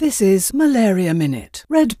This is Malaria Minute,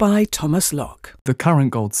 read by Thomas Locke. The current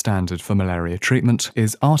gold standard for malaria treatment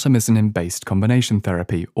is artemisinin-based combination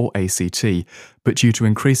therapy, or ACT, but due to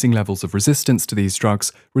increasing levels of resistance to these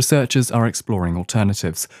drugs, researchers are exploring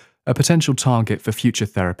alternatives. A potential target for future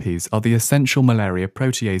therapies are the essential malaria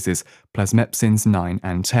proteases plasmepsins 9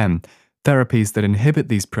 and 10. Therapies that inhibit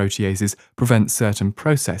these proteases prevent certain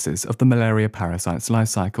processes of the malaria parasite's life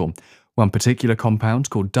cycle. One particular compound,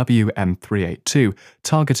 called WM382,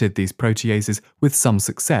 targeted these proteases with some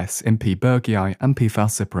success in P. burgii and P.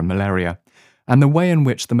 falciparum malaria. And the way in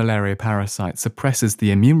which the malaria parasite suppresses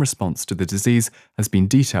the immune response to the disease has been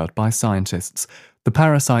detailed by scientists. The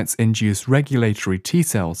parasites induce regulatory T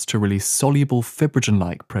cells to release soluble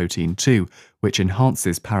fibrogen-like protein 2, which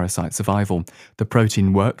enhances parasite survival. The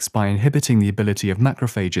protein works by inhibiting the ability of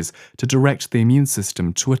macrophages to direct the immune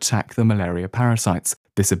system to attack the malaria parasites.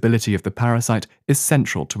 This ability of the parasite is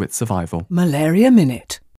central to its survival. Malaria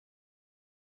Minute.